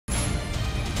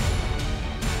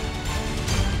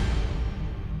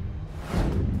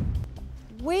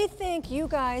We think you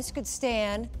guys could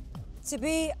stand to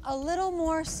be a little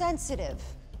more sensitive.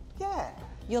 Yeah.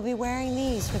 You'll be wearing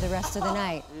these for the rest of the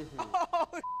night.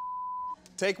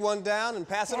 Take one down and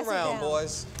pass it around,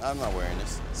 boys. I'm not wearing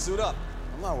this. Suit up.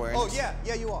 I'm not wearing this. Oh,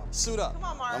 yeah, you are. Suit up. Come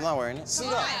on, Mark. I'm not wearing it.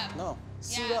 Suit up. No.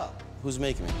 Suit up. Who's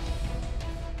making me?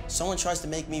 Someone tries to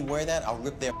make me wear that, I'll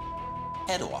rip their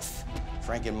head off.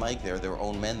 Frank and Mike, they're their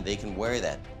own men. They can wear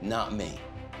that, not me.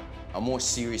 I'm more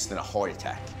serious than a heart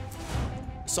attack.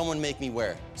 Someone make me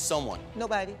wear it. Someone.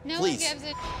 Nobody. No Please. one gives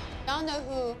a Y'all know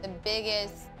who the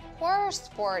biggest horror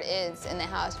sport is in the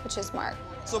house, which is Mark.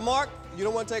 So, Mark, you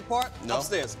don't want to take part? No.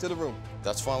 Upstairs, to the room.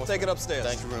 That's fine with Take me. it upstairs.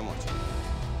 Thank you very much.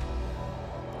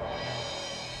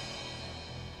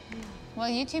 Well,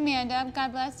 you two manned up.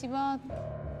 God bless you both.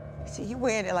 See, you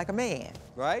wearing it like a man.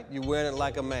 Right? You're wearing it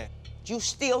like a man. You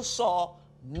still saw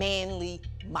manly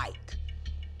Mike.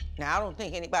 Now, I don't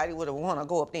think anybody would have want to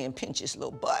go up there and pinch his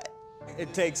little butt.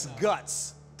 It takes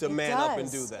guts to man up and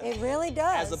do that. It really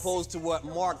does. As opposed to what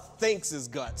Mark thinks is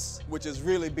guts, which is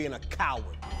really being a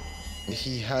coward.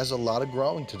 He has a lot of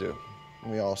growing to do.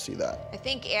 We all see that. I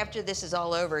think after this is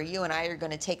all over, you and I are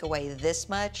going to take away this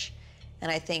much,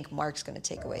 and I think Mark's going to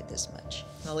take away this much.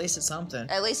 At least it's something.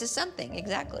 At least it's something,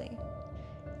 exactly.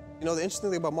 You know, the interesting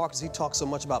thing about Mark is he talks so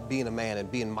much about being a man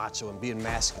and being macho and being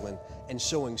masculine and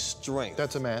showing strength.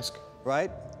 That's a mask.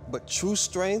 Right? But true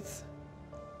strength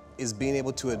is being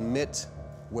able to admit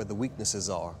where the weaknesses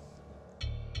are